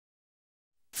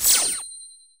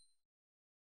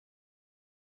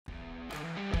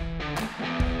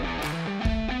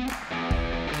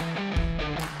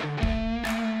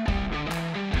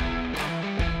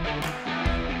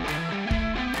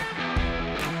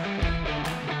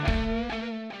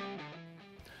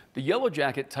The Yellow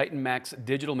Jacket TitanMax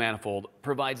Digital Manifold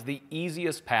provides the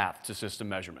easiest path to system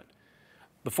measurement.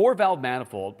 The 4-valve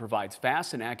manifold provides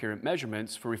fast and accurate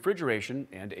measurements for refrigeration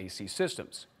and AC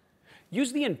systems.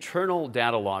 Use the internal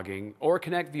data logging or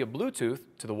connect via Bluetooth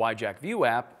to the YJack View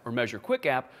app or Measure Quick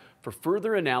app for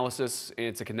further analysis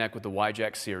and to connect with the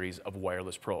YJack series of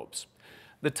wireless probes.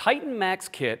 The TitanMax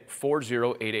Kit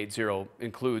 40880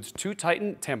 includes 2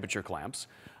 Titan temperature clamps,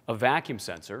 a vacuum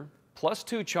sensor, plus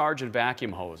 2 charge and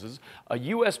vacuum hoses, a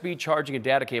USB charging and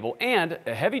data cable, and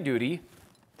a heavy-duty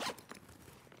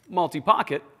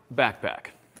multi-pocket backpack.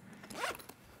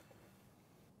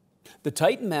 The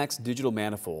TitanMax Digital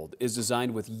Manifold is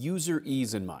designed with user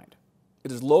ease in mind.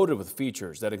 It is loaded with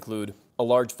features that include a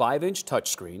large 5-inch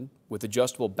touchscreen with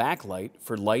adjustable backlight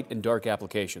for light and dark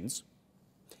applications,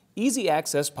 easy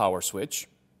access power switch,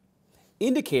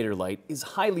 indicator light is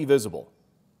highly visible,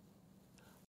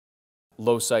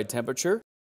 low side temperature,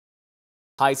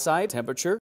 high side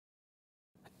temperature,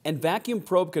 and vacuum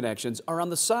probe connections are on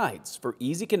the sides for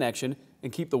easy connection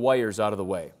and keep the wires out of the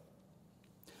way.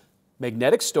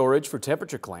 Magnetic storage for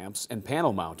temperature clamps and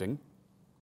panel mounting,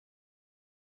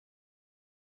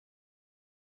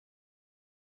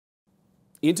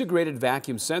 integrated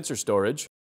vacuum sensor storage,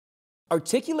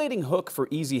 articulating hook for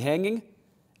easy hanging,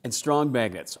 and strong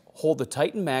magnets hold the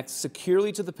TitanMax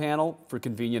securely to the panel for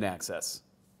convenient access.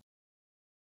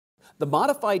 The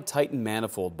modified Titan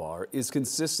manifold bar is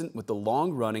consistent with the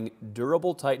long-running,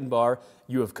 durable Titan bar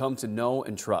you have come to know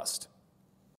and trust.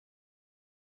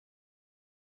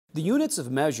 The units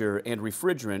of measure and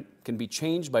refrigerant can be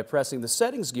changed by pressing the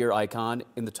settings gear icon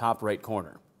in the top right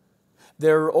corner.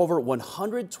 There are over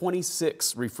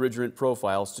 126 refrigerant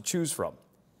profiles to choose from.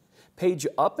 Page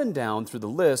up and down through the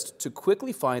list to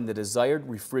quickly find the desired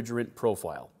refrigerant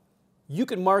profile. You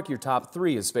can mark your top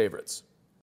 3 as favorites.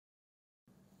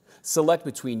 Select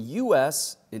between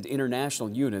U.S. and international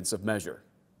units of measure.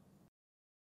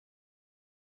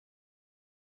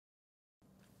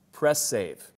 Press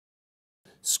Save.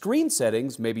 Screen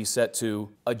settings may be set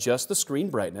to adjust the screen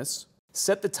brightness,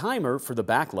 set the timer for the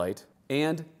backlight,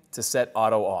 and to set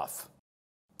auto off.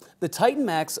 The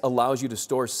TitanMax allows you to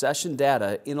store session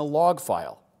data in a log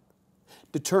file.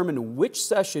 Determine which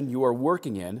session you are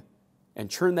working in and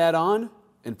turn that on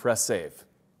and press Save.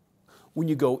 When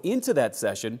you go into that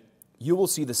session, you will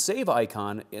see the Save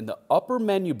icon in the upper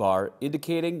menu bar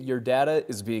indicating your data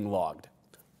is being logged.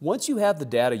 Once you have the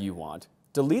data you want,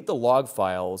 delete the log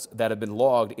files that have been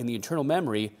logged in the internal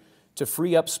memory to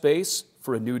free up space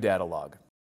for a new data log.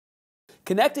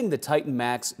 Connecting the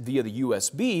TitanMax via the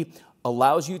USB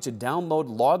allows you to download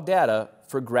log data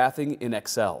for graphing in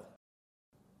Excel.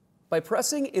 By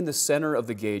pressing in the center of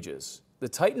the gauges, the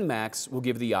TitanMax will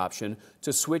give the option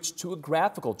to switch to a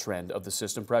graphical trend of the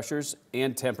system pressures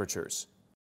and temperatures.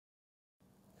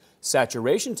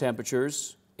 Saturation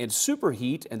temperatures and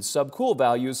superheat and subcool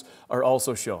values are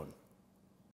also shown.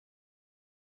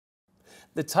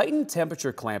 The Titan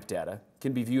temperature clamp data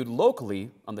can be viewed locally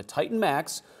on the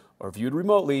TitanMax or viewed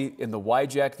remotely in the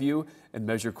YJack View and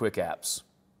Measure Quick apps.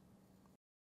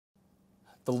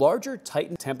 The larger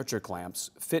Titan temperature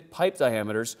clamps fit pipe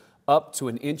diameters up to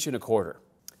 1.25 inches.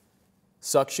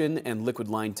 Suction and liquid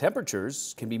line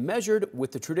temperatures can be measured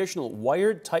with the traditional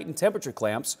wired Titan temperature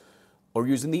clamps or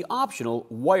using the optional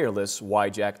wireless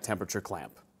YJack temperature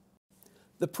clamp.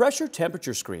 The pressure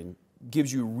temperature screen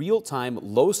gives you real-time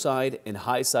low side and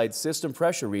high side system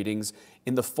pressure readings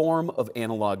in the form of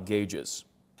analog gauges.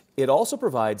 It also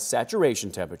provides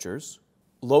saturation temperatures,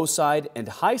 low side and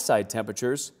high side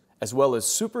temperatures, as well as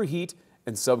superheat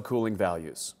and subcooling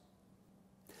values.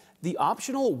 The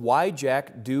optional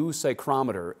YJack Dew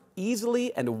psychrometer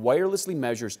easily and wirelessly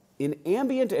measures in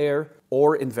ambient air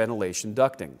or in ventilation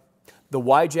ducting. The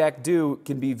YJack Dew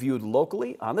can be viewed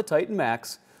locally on the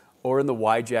TitanMax or in the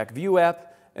YJack View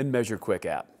app and Measure Quick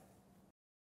app.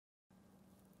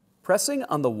 Pressing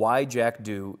on the YJack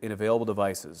Dew in available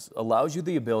devices allows you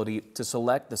the ability to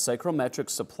select the psychrometric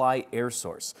supply air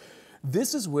source.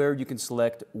 This is where you can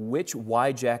select which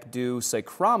YJack Dew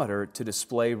psychrometer to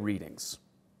display readings.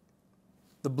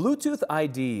 The Bluetooth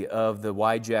ID of the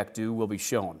YJack Dew will be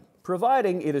shown,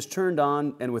 providing it is turned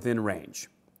on and within range.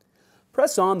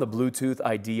 Press on the Bluetooth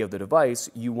ID of the device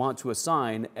you want to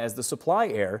assign as the supply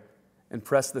air and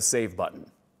press the Save button.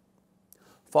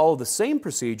 Follow the same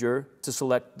procedure to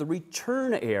select the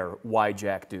return air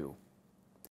YJack Dew.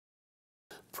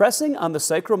 Pressing on the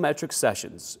psychrometric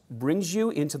sessions brings you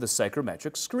into the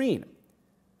psychrometric screen.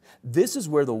 This is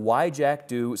where the YJack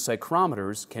Dew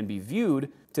psychrometers can be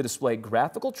viewed to display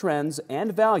graphical trends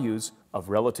and values of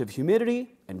relative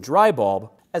humidity and dry bulb,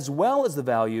 as well as the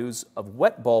values of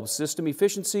wet bulb system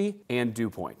efficiency and dew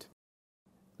point.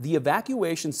 The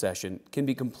evacuation session can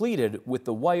be completed with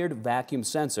the wired vacuum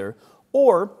sensor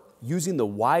or using the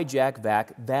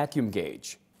YJack vacuum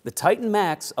gauge. The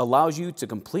TitanMax allows you to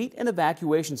complete an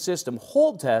evacuation system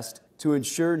hold test to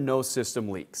ensure no system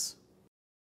leaks.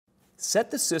 Set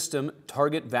the system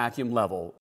target vacuum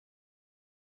level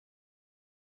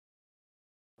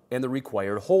and the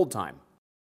required hold time.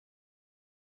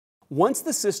 Once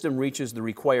the system reaches the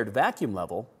required vacuum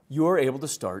level, you are able to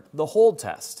start the hold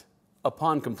test.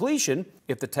 Upon completion,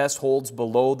 if the test holds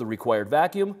below the required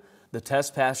vacuum, the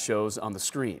test pass shows on the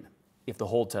screen. If the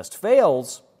hold test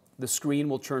fails, the screen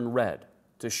will turn red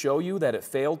to show you that it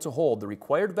failed to hold the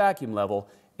required vacuum level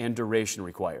and duration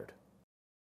required.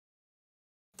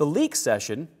 The leak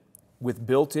session, with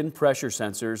built-in pressure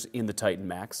sensors in the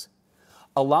TitanMax,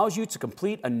 allows you to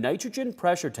complete a nitrogen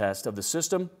pressure test of the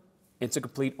system and to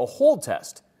complete a hold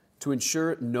test to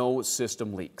ensure no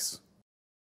system leaks.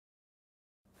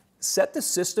 Set the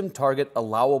system target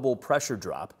allowable pressure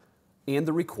drop and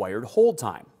the required hold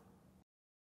time.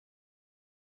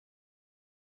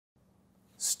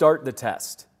 Start the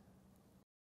test.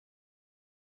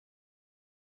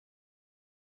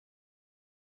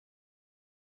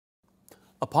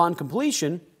 Upon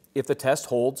completion, if the test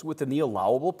holds within the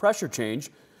allowable pressure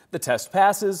change, the test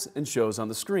passes and shows on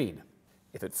the screen.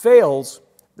 If it fails,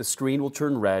 the screen will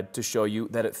turn red to show you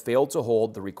that it failed to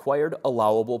hold the required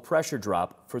allowable pressure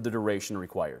drop for the duration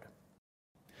required.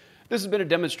 This has been a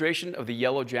demonstration of the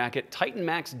Yellow Jacket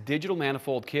TitanMax Digital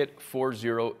Manifold Kit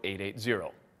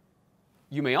 40880.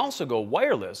 You may also go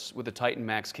wireless with the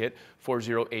TitanMax Kit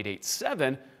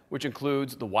 40887, which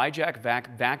includes the YJack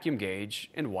vacuum gauge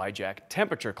and YJack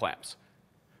temperature clamps.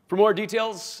 For more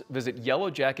details, visit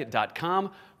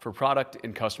yellowjacket.com for product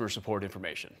and customer support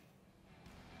information.